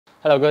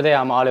Hello, good day.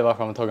 I'm Oliver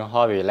from Token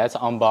Hobby. Let's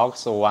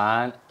unbox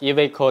one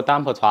IVECO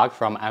dump truck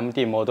from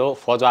MD model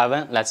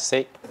 4-driven. Let's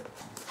see.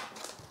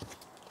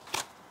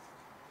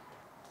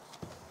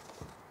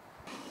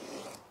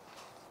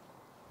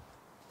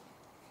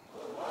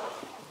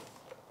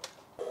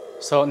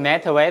 So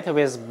net weight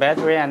with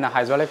battery and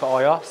hydraulic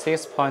oil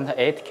 6.8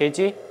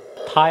 kg.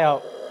 Tire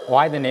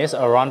wideness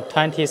around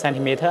 20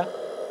 cm.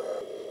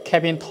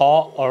 Cabin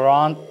tall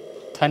around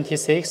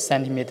 26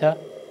 cm.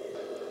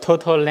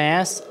 Total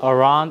length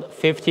around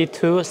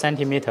 52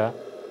 cm.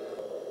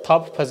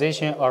 Top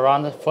position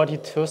around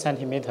 42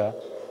 cm.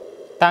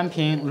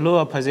 Damping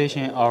lower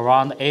position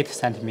around 8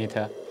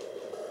 cm.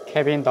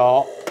 Cabin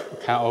door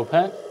can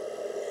open.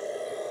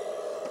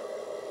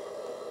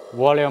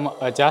 Volume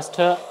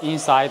adjuster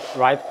inside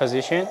right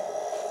position.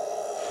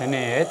 Turn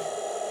it.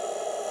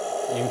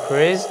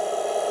 Increase.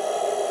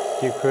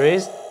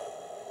 Decrease.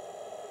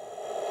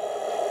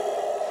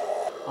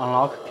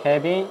 Unlock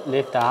cabin,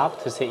 lift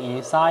up to see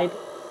inside.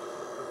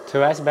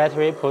 2S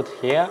battery put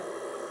here.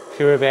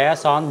 Purify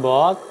sound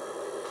board,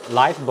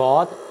 light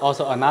board,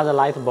 also another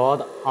light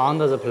board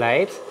under the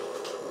plate.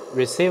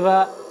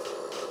 Receiver,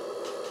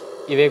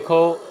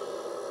 IVECO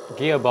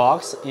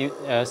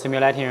gearbox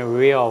simulating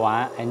real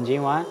one,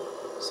 engine one.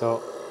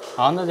 So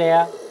under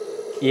there,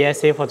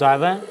 ESC for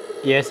driver,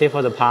 ESC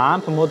for the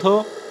pump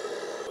motor,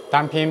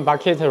 dumping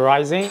bucket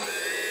rising.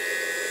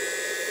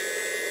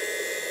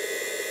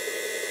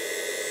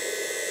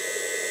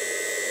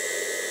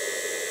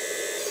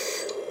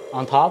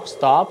 On top,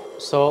 stop,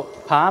 so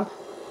pump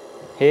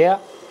here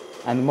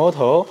and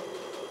motor,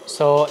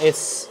 so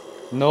it's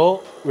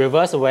no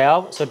reverse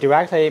valve, so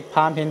directly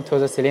pumping to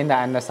the cylinder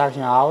and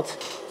suction out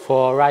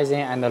for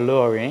rising and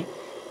lowering.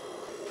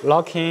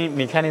 Locking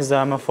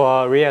mechanism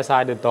for rear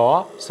side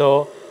door,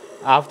 so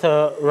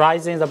after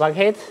rising the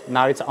bucket,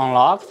 now it's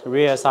unlocked,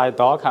 rear side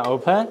door can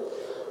open.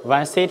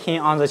 When sitting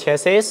on the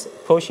chassis,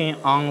 pushing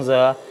on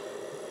the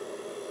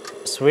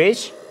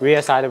switch,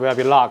 rear side will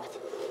be locked.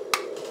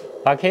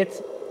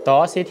 Bucket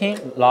door sitting,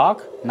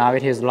 lock, now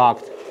it is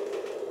locked.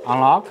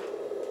 Unlock,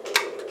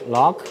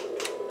 lock.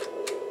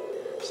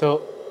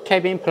 So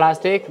cabin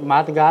plastic,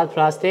 mudguard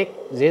plastic,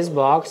 this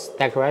box,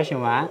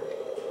 decoration one,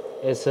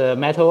 it's a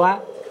metal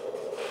one.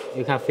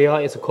 You can feel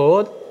it's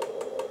cold.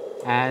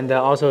 And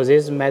also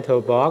this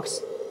metal box.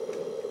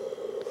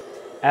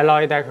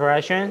 Alloy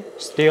decoration,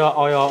 steel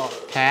oil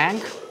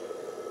tank,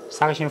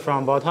 suction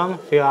from bottom,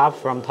 fill up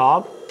from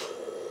top.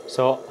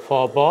 So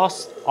for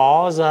both,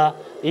 all the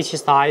each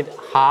side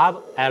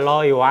hub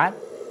alloy one.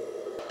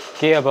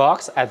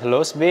 Gearbox at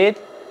low speed,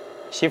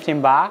 shifting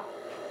bar,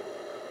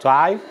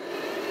 drive,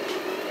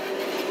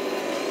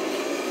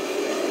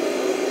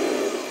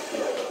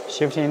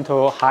 shifting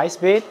to high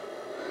speed,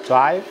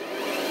 drive,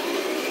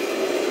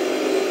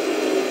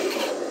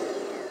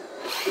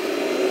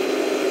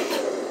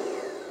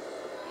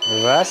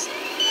 reverse.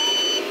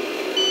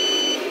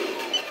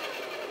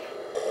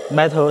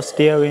 Metal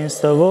steering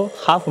servo,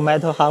 half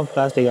metal, half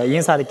plastic.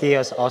 Inside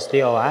gears or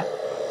steel one.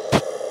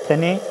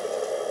 Turning.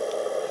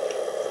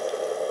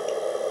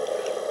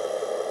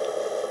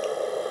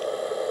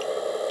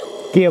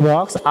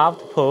 Gearbox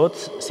output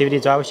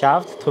CVT drive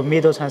shaft to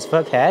middle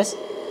transfer case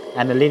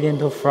and leading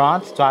to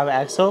front drive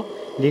axle,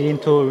 leading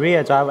to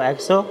rear drive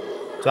axle.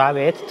 Drive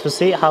it to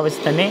see how it's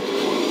turning.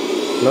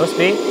 Low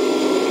speed.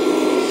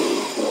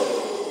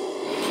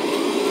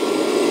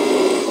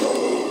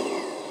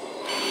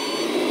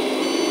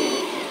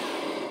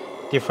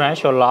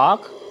 Differential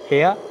lock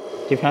here,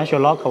 differential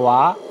lock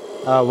wire,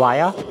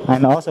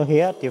 and also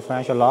here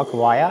differential lock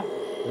wire.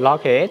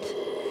 Lock it.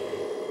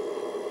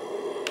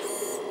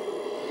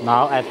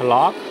 Now at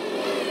lock,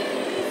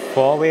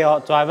 four-wheel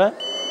driver.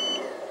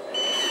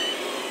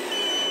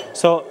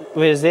 So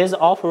with these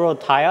off-road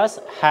tires,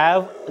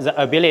 have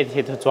the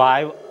ability to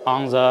drive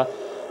on the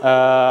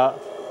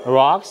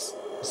rocks,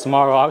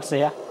 small rocks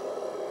here.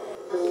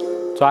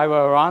 Drive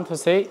around to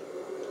see.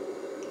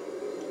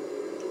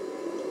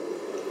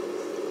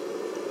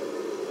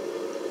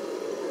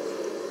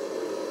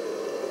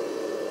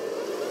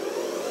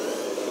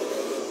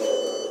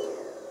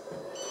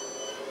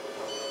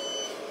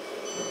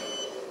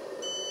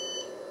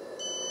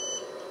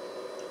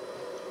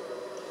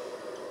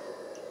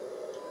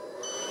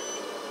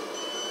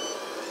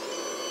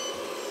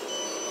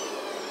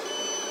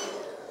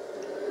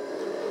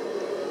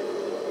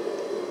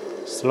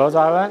 Slow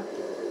driver.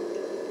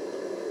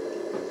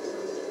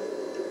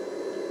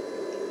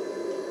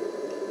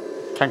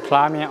 Can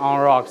climb in on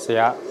rocks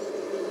here.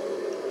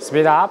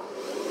 Speed up.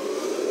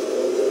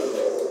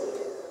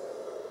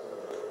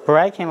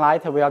 Braking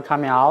light will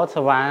come out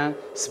when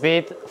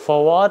speed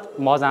forward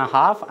more than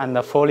half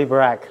and fully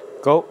brake.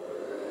 Go.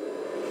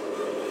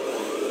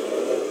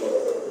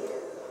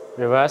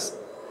 Reverse.